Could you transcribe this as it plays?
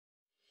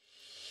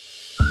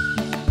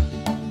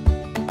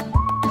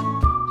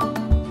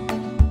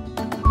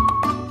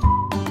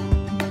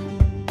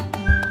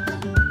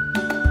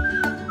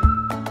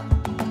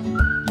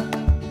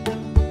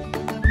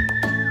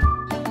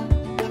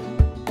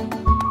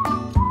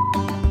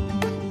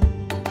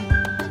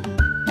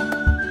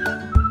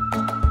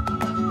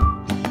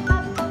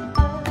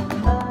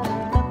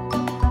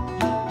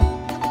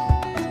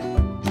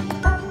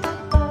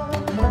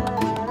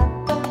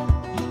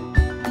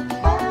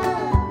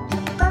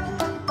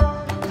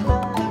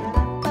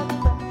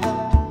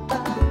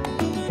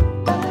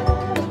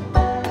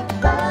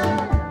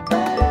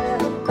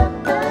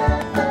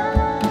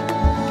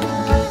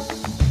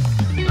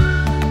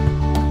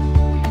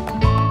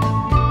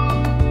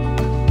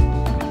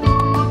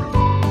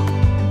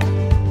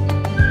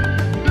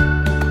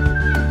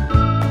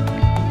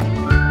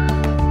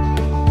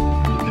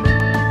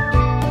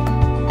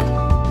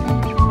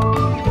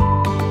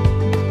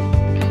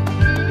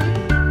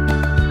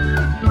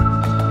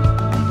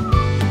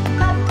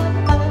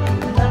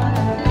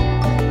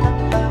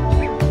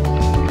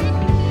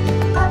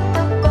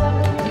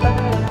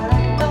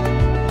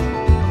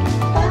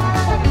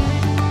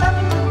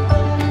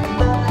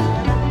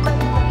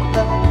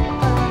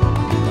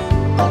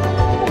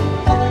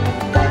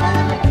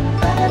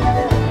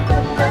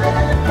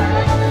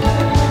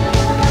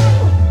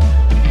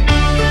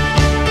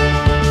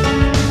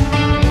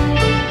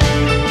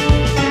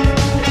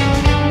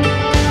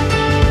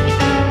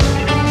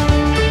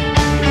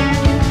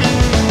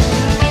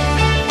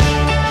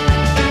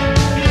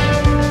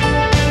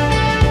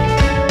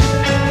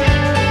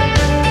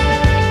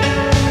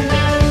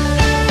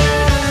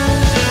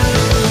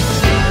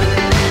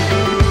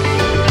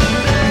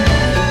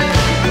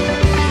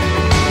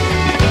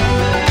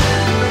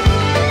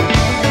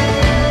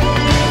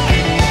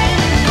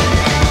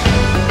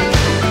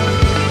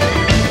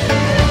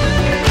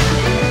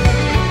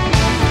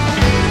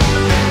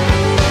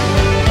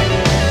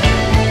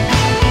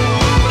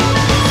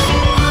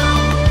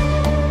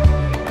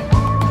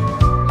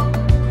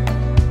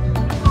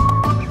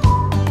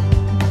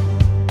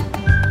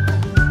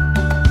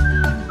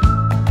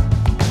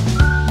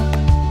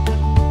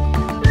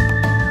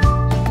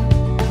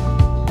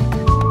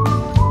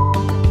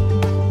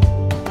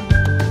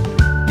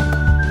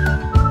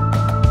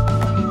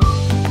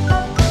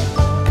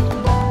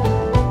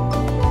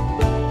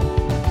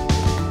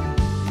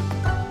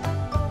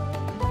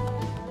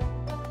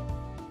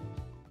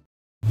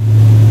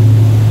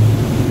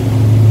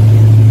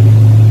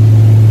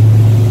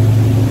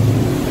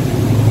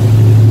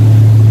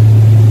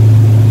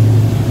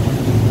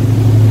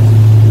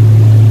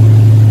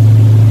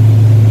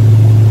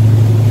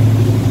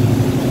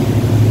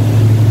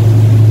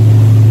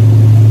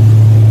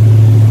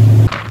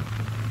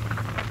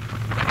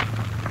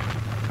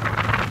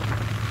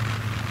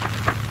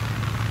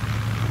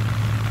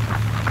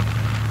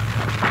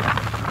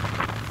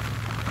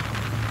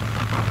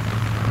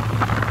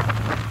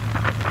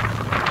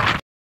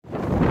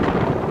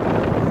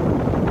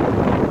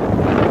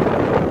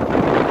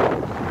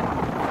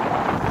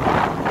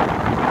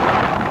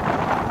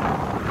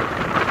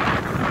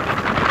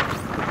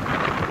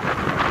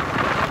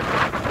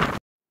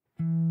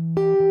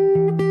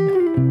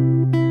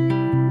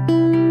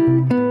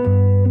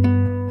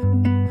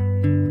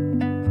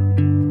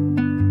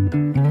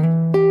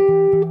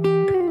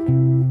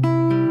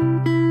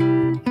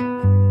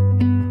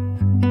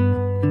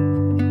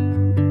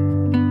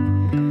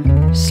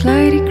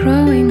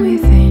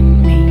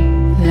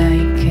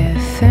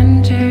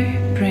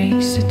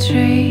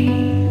tree.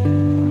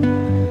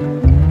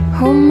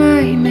 Oh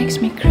my, makes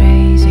me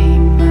crazy.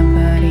 My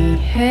body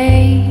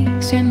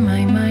aches and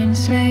my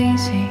mind's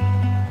lazy.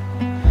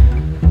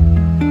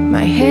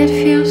 My head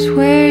feels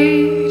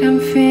weird, I'm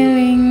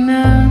feeling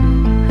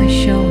numb. I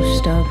should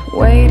stop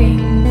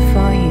waiting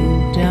for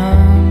you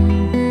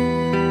done.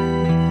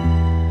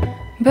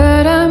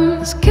 But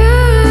I'm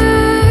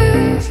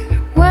scared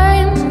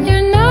when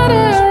you're not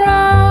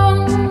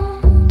around,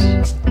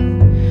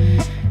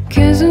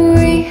 'cause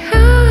we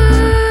have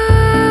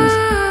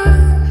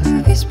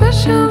these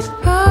special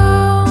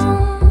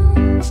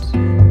bonds.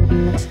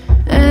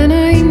 And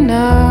I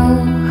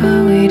know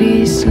how it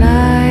is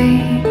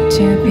like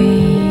to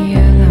be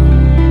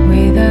alone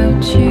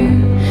without you.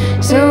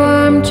 So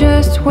I'm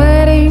just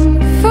waiting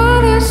for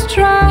the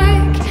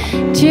strike,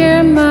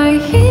 tear my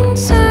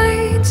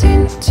insides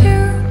into,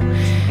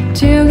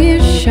 till you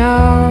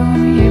show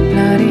your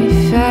bloody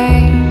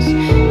face,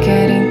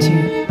 getting to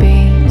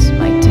beat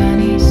my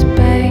tiny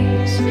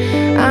space.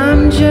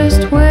 I'm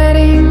just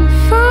waiting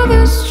for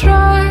the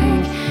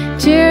strike,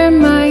 tear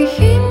my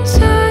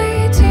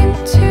insides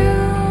into.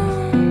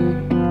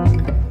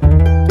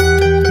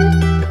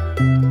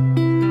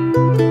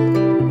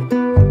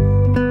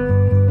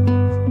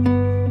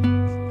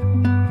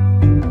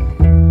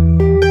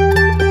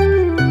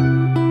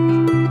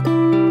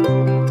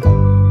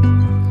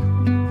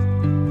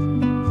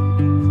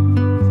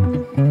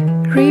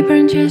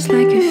 Reborn just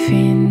like a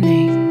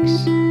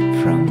phoenix,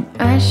 from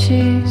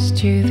ashes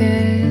to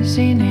the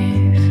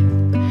zenith.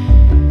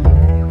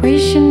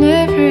 Wish you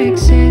never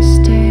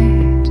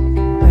existed,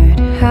 but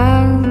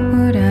how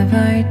would have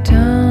I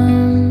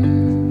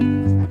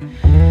done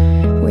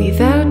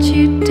without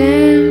you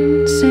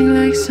dancing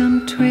like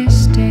some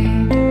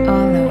twisted?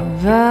 All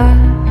of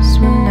us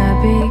will not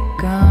be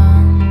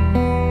gone.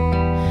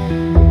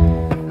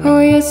 Oh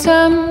yes,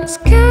 I'm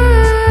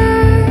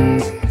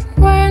scared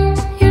when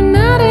you're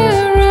not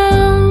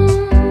around,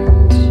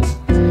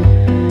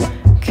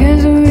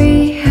 'cause we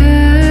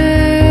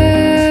have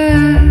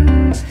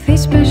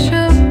these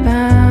special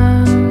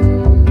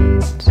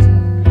bonds.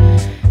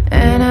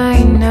 And I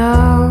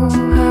know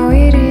how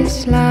it is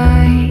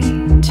like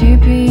to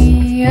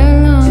be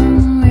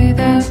alone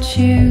without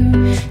you.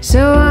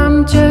 So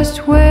I'm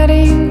just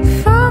waiting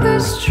for the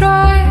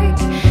strike,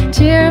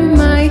 tear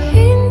my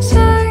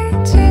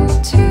insides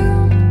into,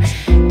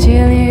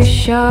 till you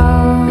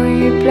show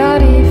your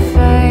bloody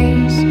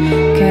face,